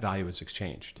how that value is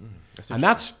exchanged. And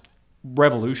that's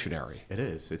revolutionary. It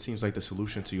is. It seems like the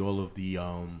solution to all of the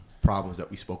problems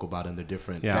that we spoke about in the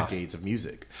different decades of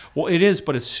music. Well, it is,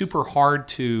 but it's super hard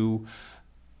to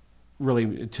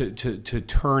really to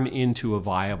turn into a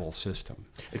viable system.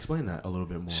 Explain that a little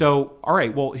bit more. So, all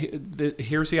right, well,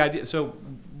 here's the idea. So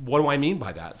what do I mean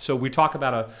by that? So we talk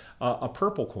about a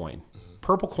purple coin.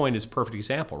 Purple coin is a perfect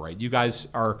example, right? You guys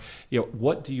are,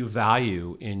 what do you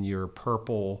value in your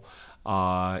purple,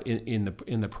 in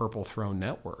the Purple Throne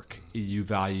network? You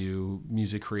value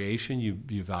music creation,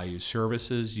 you value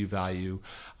services, you value,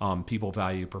 people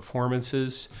value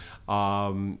performances,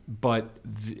 and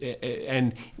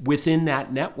within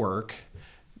that network,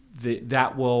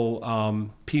 that will,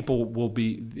 people will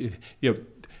be,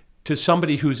 to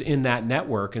somebody who's in that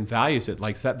network and values it,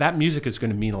 like that music is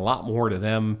going to mean a lot more to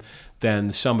them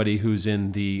than somebody who's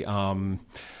in the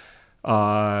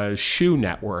shoe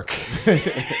network, in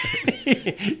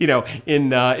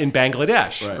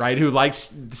Bangladesh, right? Who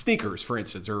likes sneakers, for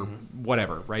instance, or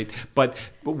whatever, right? But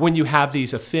when you have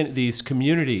these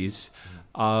communities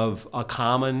of a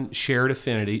common shared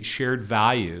affinity, shared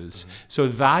values, so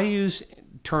values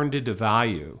turned into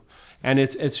value. And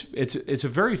it's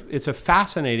a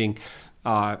fascinating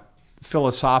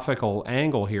philosophical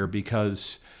angle here,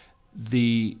 because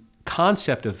the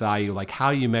concept of value, like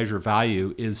how you measure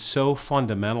value, is so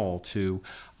fundamental to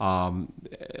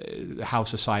how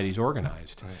society is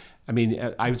organized. Right. I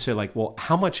mean, I would say, like, well,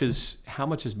 how much is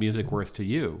music worth to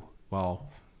you?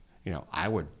 Well, I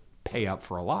would pay up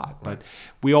for a lot, but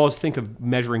we always think of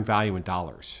measuring value in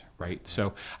dollars, right?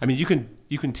 So, I mean, you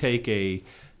can take a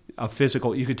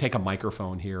physical, you could take a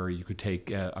microphone here, or you could take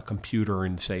a computer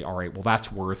and say, all right, well,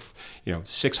 that's worth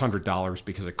 $600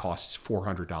 because it costs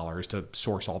 $400 to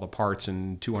source all the parts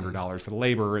and $200 for the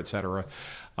labor, et cetera.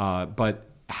 But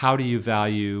how do you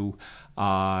value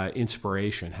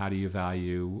inspiration? How do you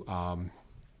value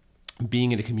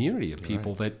being in a community of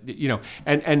people that,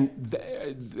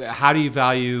 how do you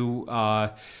value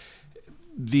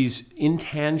these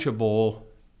intangible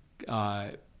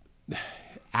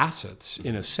assets,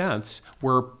 in a sense,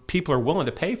 where people are willing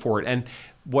to pay for it? And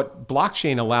what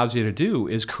blockchain allows you to do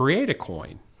is create a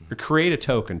coin, or create a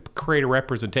token, create a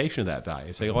representation of that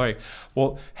value. Say, like,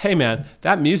 well, hey man,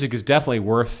 that music is definitely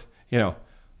worth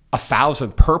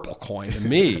 1,000 purple coin to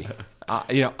me.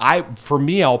 For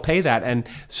me, I'll pay that, and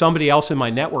somebody else in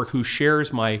my network who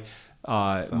shares my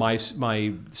my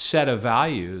set of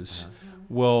values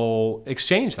will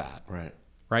exchange that.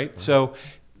 Right. So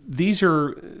this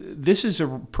is a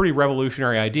pretty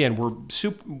revolutionary idea, and we're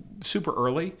super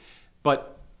early.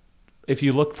 But if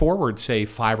you look forward, say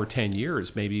 5 or 10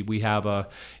 years, maybe we have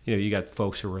you got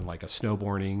folks who are in like a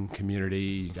snowboarding community,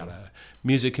 you got a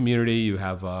music community, you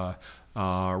have a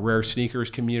rare sneakers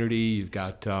community, you've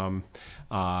got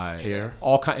hair,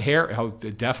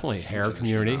 definitely hair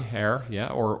community, hair,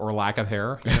 or lack of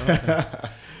hair.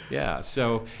 Yeah.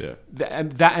 So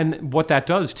and what that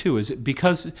does too is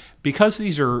because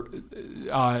these are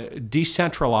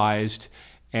decentralized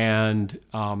and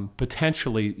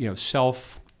potentially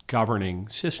self-governing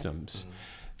systems,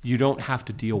 you don't have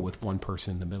to deal with one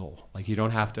person in the middle. Like, you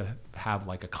don't have to have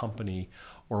like a company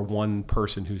or one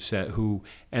person who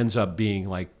ends up being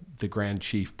like the Grand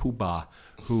Chief Poobah,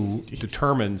 who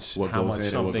determines how much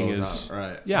something is.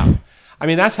 Right. Yeah. I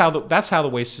mean, that's how the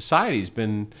way society's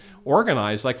been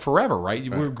organized, like, forever, right?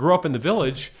 We grew up in the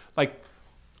village, like,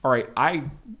 all right,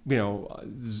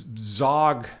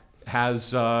 Zog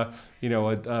has a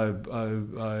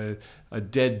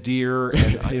dead deer,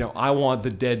 and I want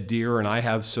the dead deer, and I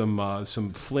have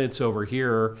some flints over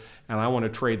here, and I want to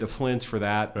trade the flints for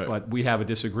that, but we have a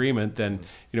disagreement, then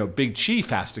Big Chief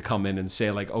has to come in and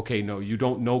say like, okay, no, you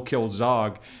don't no-kill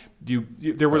Zog.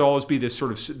 There would always be this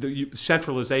sort of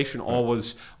centralization.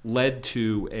 Always led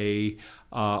to a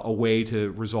way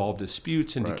to resolve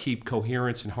disputes and to keep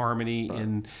coherence and harmony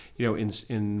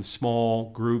in small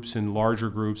groups and larger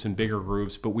groups and bigger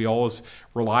groups. But we always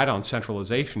relied on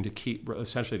centralization to keep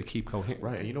coherent.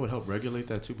 Right, and what helped regulate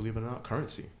that too? Believe it or not,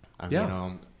 currency. I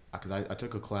mean, because I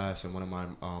took a class and one of my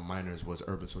minors was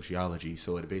urban sociology,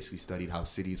 so it basically studied how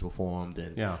cities were formed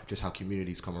and just how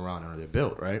communities come around and how they're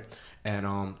built, right? And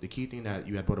the key thing that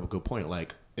you had brought up a good point,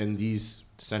 like in these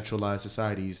centralized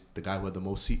societies, the guy who had the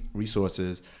most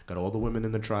resources got all the women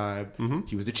in the tribe.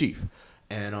 He was the chief.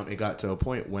 And it got to a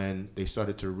point when they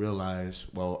started to realize,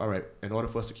 well, all right, in order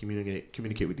for us to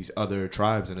communicate with these other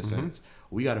tribes, in a sense,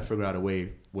 we got to figure out a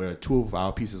way where 2 of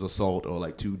our pieces of salt or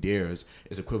like 2 dares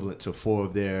is equivalent to 4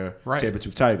 of their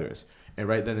saber-toothed tigers. And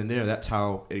right then and there, that's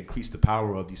how it increased the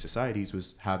power of these societies,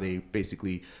 was how they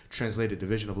basically translated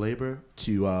division of labor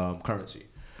to currency.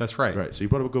 That's right. Right. So you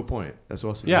brought up a good point. That's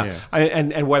awesome. Yeah.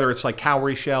 And whether it's like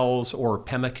cowrie shells or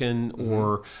pemmican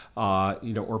or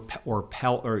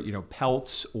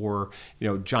pelts or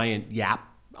giant yap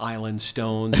island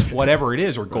stones, whatever it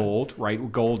is, or gold,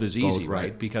 right? Gold is easy,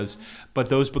 right? But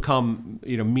those become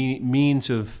means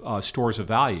of stores of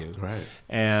value, right?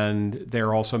 And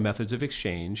they're also methods of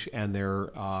exchange, and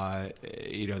they're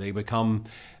they become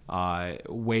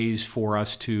ways for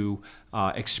us to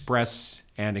express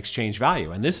and exchange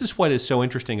value. And this is what is so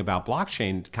interesting about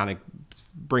blockchain, kind of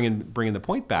bringing the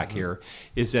point back here,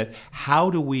 is that how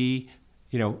do we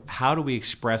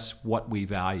express what we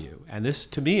value? And this,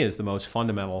 to me, is the most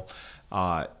fundamental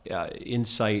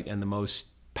insight and the most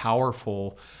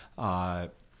powerful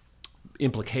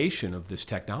implication of this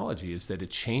technology, is that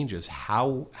it changes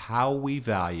how we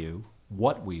value,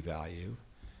 what we value,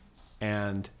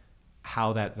 and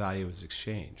how that value is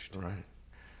exchanged. Right.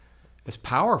 It's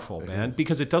powerful, man,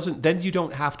 because it doesn't. Then you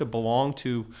don't have to belong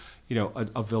to,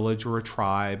 a village or a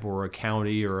tribe or a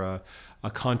county or a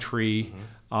country.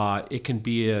 It can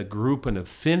be a group, an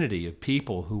affinity of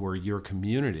people who are your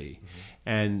community,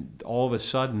 and all of a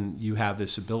sudden you have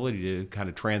this ability to kind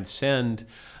of transcend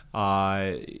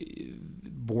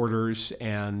borders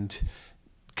and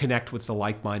connect with the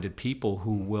like-minded people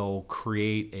who will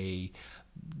create a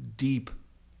deep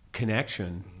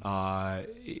connection.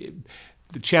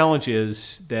 The challenge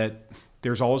is that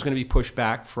there's always going to be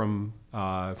pushback from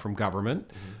government,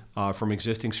 from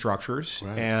existing structures,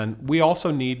 and we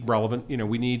also need relevant.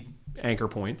 We need anchor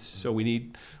points. So we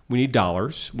need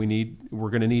dollars. We're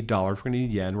going to need dollars. We're going to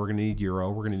need yen. We're going to need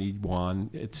euro. We're going to need yuan.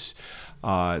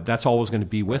 That's always going to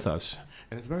be with us.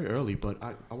 And it's very early, but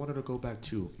I wanted to go back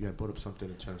to, you had brought up something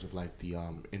in terms of like the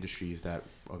industries that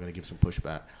are going to give some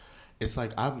pushback. It's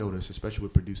like I've noticed, especially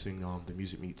with producing the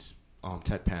Music Meets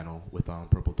tech panel with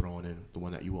Purple Throne and the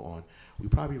one that you were on, we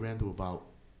probably ran through about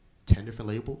 10 different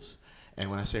labels. And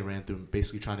when I say ran through,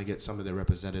 basically trying to get some of their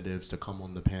representatives to come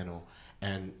on the panel.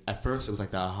 And at first it was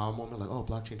like the aha moment, like, oh,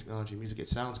 blockchain technology, music, it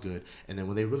sounds good. And then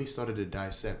when they really started to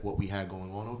dissect what we had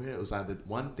going on over here, it was either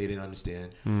 1, they didn't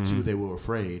understand, 2, they were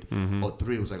afraid, or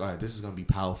 3, it was like, all right, this is going to be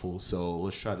powerful, so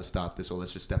let's try to stop this, or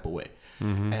let's just step away.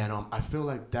 And I feel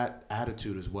like that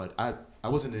attitude is what I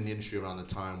wasn't in the industry around the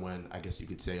time when, I guess you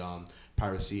could say,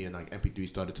 piracy and like MP3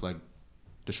 started to like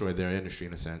destroy their industry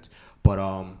in a sense. But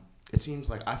it seems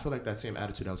like, I feel like that same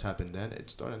attitude that was happening then,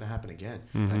 it's starting to happen again.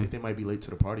 And I think they might be late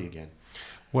to the party again.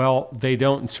 Well, they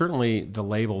don't. Certainly, the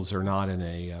labels are not in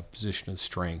a position of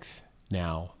strength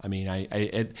now. I mean,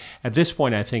 at this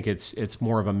point, I think it's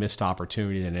more of a missed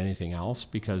opportunity than anything else,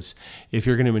 because if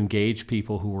you're going to engage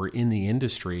people who are in the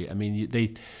industry, I mean,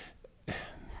 the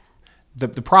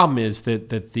problem is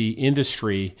that the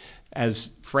industry, as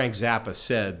Frank Zappa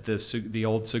said, the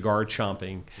old cigar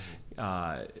chomping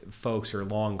folks are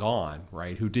long gone,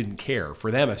 right? Who didn't care. For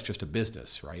them, it's just a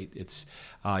business, right? It's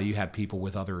you have people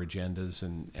with other agendas,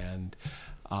 and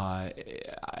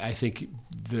I think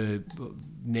the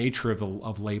nature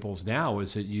of labels now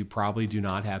is that you probably do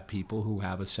not have people who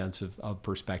have a sense of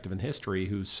perspective and history,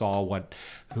 who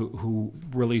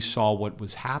really saw what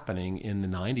was happening in the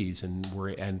 90s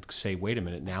and say, wait a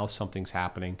minute, now something's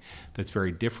happening that's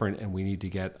very different, and we need to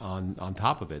get on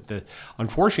top of it.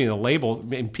 Unfortunately, the label,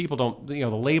 and people don't, the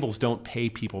labels don't pay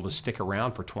people to stick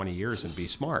around for 20 years and be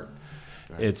smart.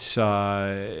 Right. It's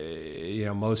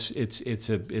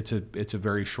it's a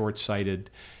very short-sighted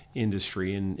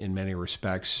industry in many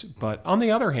respects. But on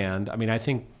the other hand, I mean, I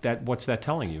think that what's that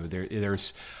telling you? There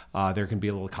can be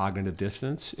a little cognitive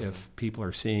dissonance if people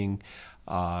are seeing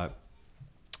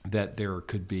that there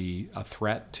could be a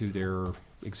threat to their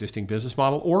existing business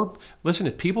model. Or listen,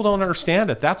 if people don't understand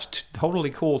it, that's totally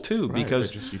cool too. Right.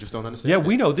 Because you just don't understand. Yeah, it.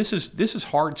 we know this is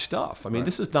hard stuff. I mean,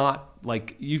 this is not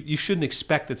like you shouldn't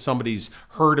expect that somebody's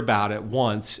heard about it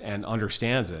once and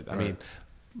understands it. I mean,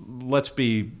 let's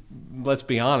be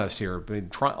honest here. I mean,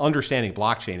 understanding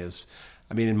blockchain is,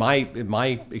 I mean, in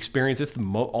my experience, it's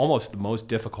almost the most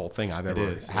difficult thing I've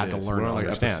ever had to learn We're to on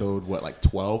understand. Episode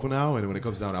 12 now, and when it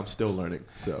comes down, I'm still learning.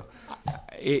 So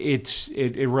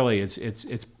it really is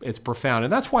it's profound,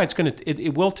 and that's why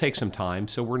it will take some time.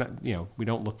 So we're not we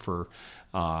don't look for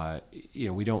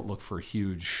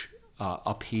huge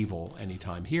upheaval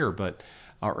anytime here, but.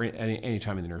 Or any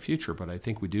time in the near future, but I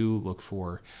think we do look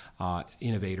for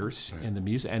innovators in the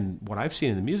music, and what I've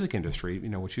seen in the music industry,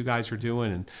 what you guys are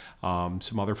doing, and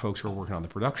some other folks who are working on the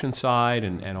production side,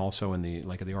 and also in the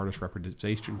artist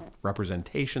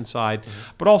representation side,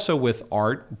 but also with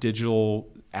art, digital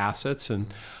assets, and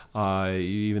you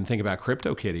even think about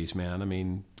CryptoKitties, man. I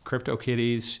mean,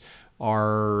 CryptoKitties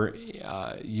are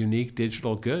unique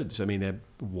digital goods. I mean,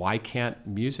 why can't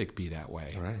music be that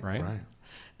way? Right.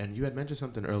 And you had mentioned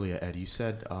something earlier, Ed. You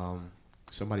said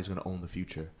somebody's going to own the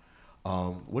future.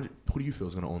 Who do you feel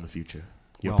is going to own the future?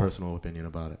 Your personal opinion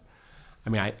about it.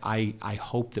 I mean, I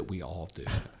hope that we all do.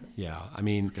 Yeah. I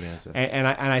mean, that's a good answer. And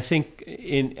I think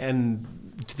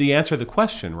to the answer to the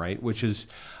question, right, which is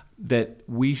that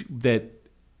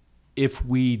if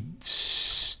we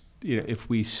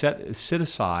sit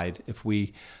aside, if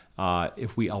we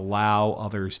allow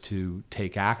others to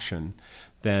take action,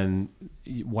 then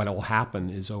what will happen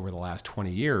is over the last 20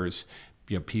 years,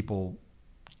 people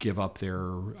give up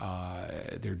their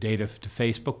data to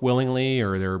Facebook willingly,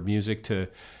 or their music to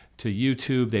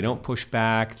YouTube. They don't push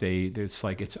back. It's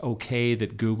like it's okay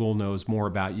that Google knows more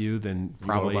about you than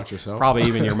probably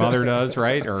even your mother does,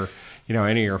 right? Or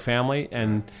any of your family.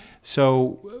 And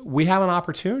so we have an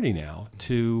opportunity now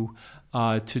to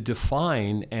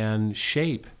define and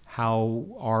shape how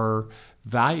our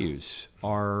values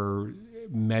are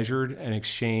measured and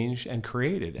exchanged and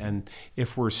created. And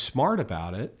if we're smart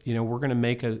about it, we're going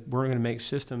to make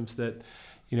systems that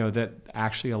that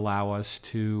actually allow us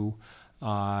to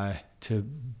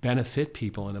benefit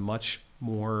people in a much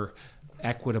more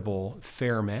equitable,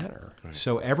 fair manner. Right.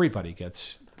 So everybody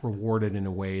gets rewarded in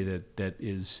a way that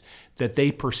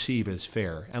they perceive as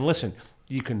fair. And listen,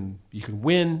 you can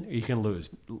win, you can lose.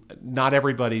 Not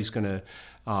everybody's going to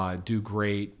do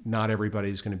great. Not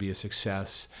everybody's going to be a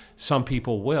success. Some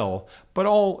people will, but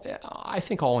I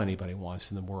think all anybody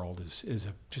wants in the world is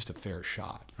just a fair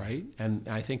shot, right? And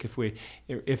I think if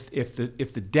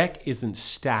the deck isn't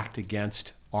stacked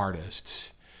against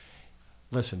artists,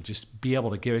 listen, just be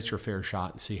able to give it your fair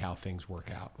shot and see how things work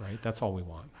out, right? That's all we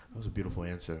want. That was a beautiful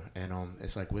answer. And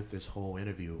it's like with this whole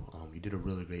interview, you did a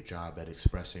really great job at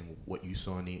expressing what you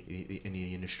saw in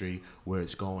the industry, where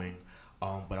it's going.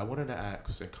 But I wanted to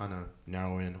ask and kind of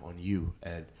narrow in on you,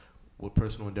 Ed. What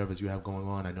personal endeavors you have going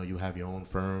on? I know you have your own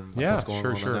firm. What's going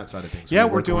on that side of things? Yeah,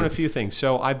 we're doing a few things.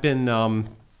 So I've been a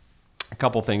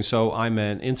couple things. So I'm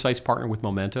an insights partner with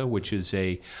Momenta, which is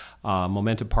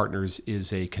Momenta Partners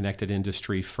is a connected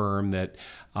industry firm that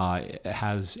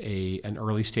has an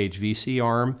early stage VC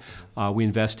arm. We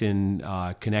invest in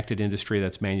connected industry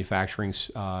that's manufacturing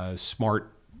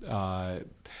smart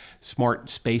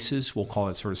spaces. We'll call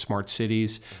it sort of smart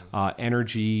cities,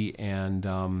 energy, and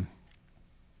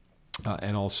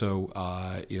also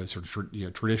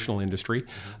traditional industry.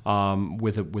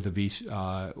 With a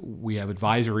VC, we have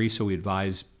advisory, so we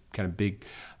advise kind of big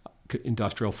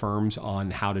industrial firms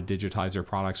on how to digitize their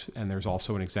products, and there's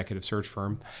also an executive search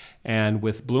firm. And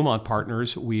with Bluemont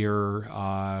Partners, we're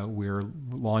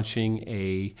launching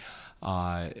a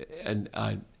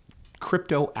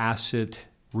crypto asset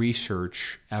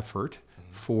research effort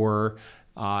for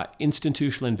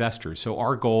institutional investors. So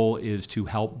our goal is to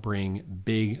help bring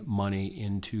big money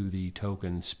into the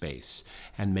token space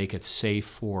and make it safe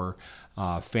for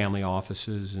family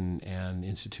offices and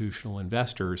institutional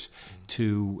investors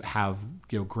to have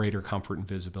greater comfort and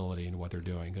visibility into what they're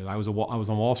doing. I was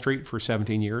on Wall Street for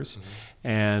 17 years,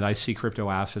 and I see crypto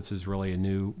assets as really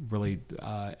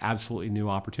absolutely new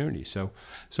opportunity. So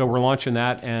we're launching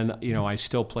that, and I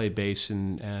still play bass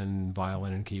and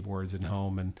violin and keyboards at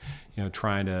home, and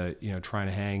trying to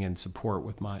hang and support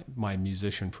with my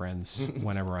musician friends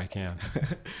whenever I can.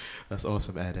 That's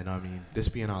awesome, Ed. And I mean, this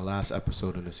being our last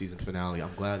episode in the season finale,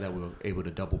 I'm glad that we were able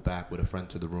to double back with a friend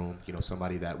to the room,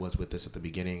 somebody that was with us at the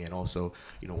beginning, and also,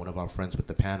 one of our friends with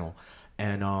the panel.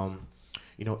 And,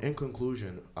 in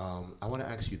conclusion, I want to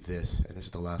ask you this, and this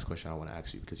is the last question I want to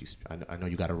ask you, because I know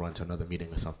you got to run to another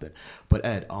meeting or something. But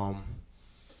Ed,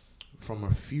 from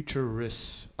a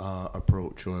futurist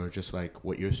approach, or just like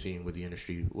what you're seeing with the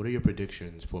industry, what are your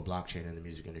predictions for blockchain in the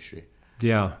music industry?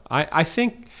 Yeah, I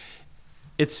think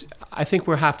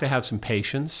we'll have to have some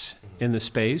patience in the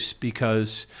space,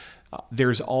 because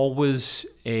there's always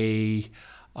an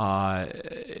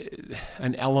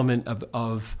element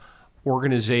of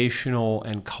organizational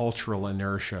and cultural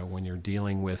inertia when you're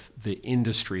dealing with the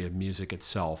industry of music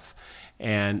itself.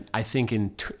 And I think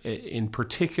in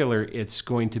particular, it's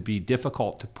going to be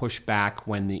difficult to push back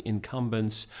when the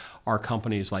incumbents are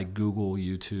companies like Google,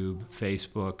 YouTube,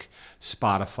 Facebook,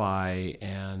 Spotify,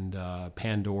 and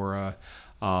Pandora.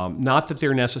 Not that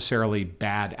they're necessarily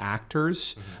bad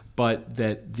actors, but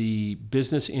that the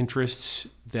business interests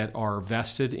that are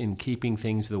vested in keeping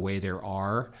things the way there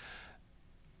are,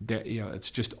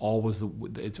 it's just always the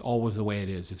way it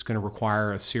is. It's going to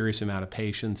require a serious amount of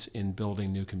patience in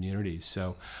building new communities.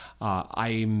 So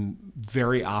I'm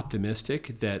very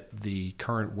optimistic that the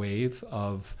current wave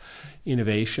of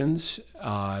innovations,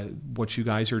 what you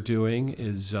guys are doing,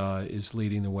 is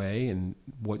leading the way, and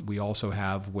what we also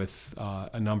have with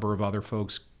a number of other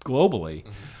folks globally,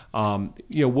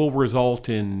 will result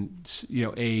in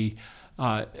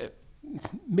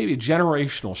maybe a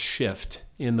generational shift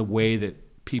in the way that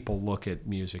people look at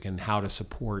music and how to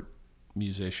support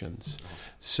musicians.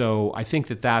 So I think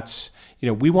that's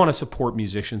we want to support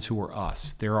musicians who are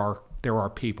us. There are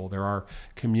people, there are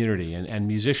community, and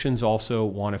musicians also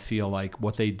want to feel like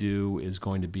what they do is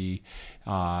going to be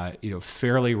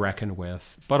fairly reckoned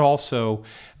with, but also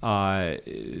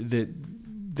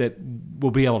that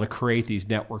we'll be able to create these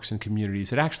networks and communities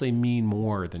that actually mean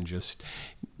more than just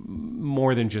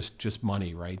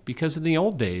money, right? Because in the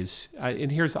old days,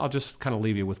 I'll just kind of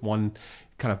leave you with one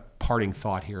kind of parting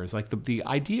thought here, is like the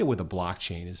idea with a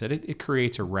blockchain is that it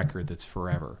creates a record that's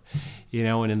forever,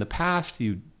 and in the past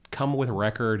you'd come with a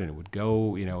record and it would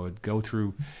go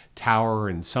through Tower,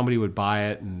 and somebody would buy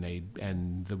it,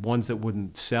 and the ones that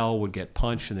wouldn't sell would get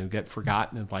punched and they would get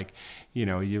forgotten, and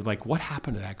you're like, what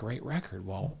happened to that great record?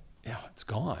 Well, it's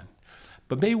gone.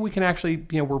 But maybe we can actually,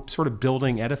 we're sort of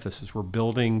building edifices. We're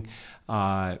building,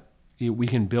 we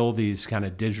can build these kind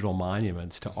of digital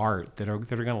monuments to art that are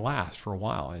going to last for a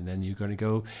while. And then you're going to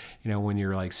go, when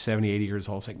you're like 70, 80 years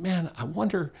old, it's like, man, I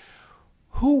wonder,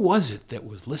 who was it that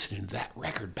was listening to that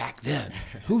record back then?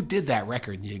 Who did that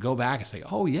record? And you go back and say,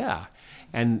 oh yeah.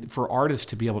 And for artists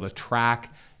to be able to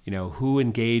track, who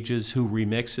engages, who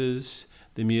remixes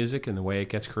the music and the way it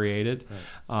gets created,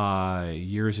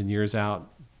 years and years out,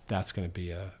 that's going to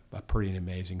be a pretty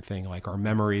amazing thing. Like our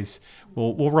memories,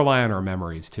 we'll rely on our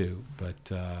memories too,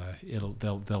 but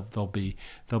they'll be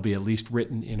at least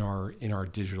written in our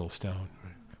digital stone.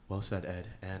 Well said, Ed.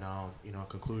 And in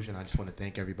conclusion, I just want to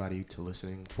thank everybody for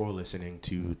listening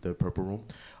to the Purple Room.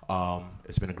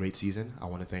 It's been a great season. I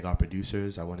want to thank our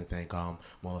producers. I want to thank more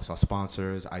or less our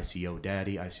sponsors, ICO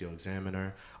Daddy, ICO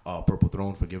Examiner, Purple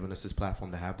Throne, for giving us this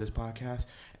platform to have this podcast,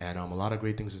 and a lot of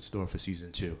great things in store for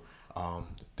season 2.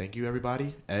 Thank you,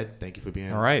 everybody. Ed, thank you for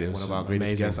being one of our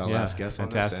greatest guests, our last guest on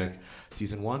this. And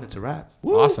season 1, it's a wrap.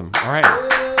 Woo! Awesome. All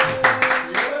right.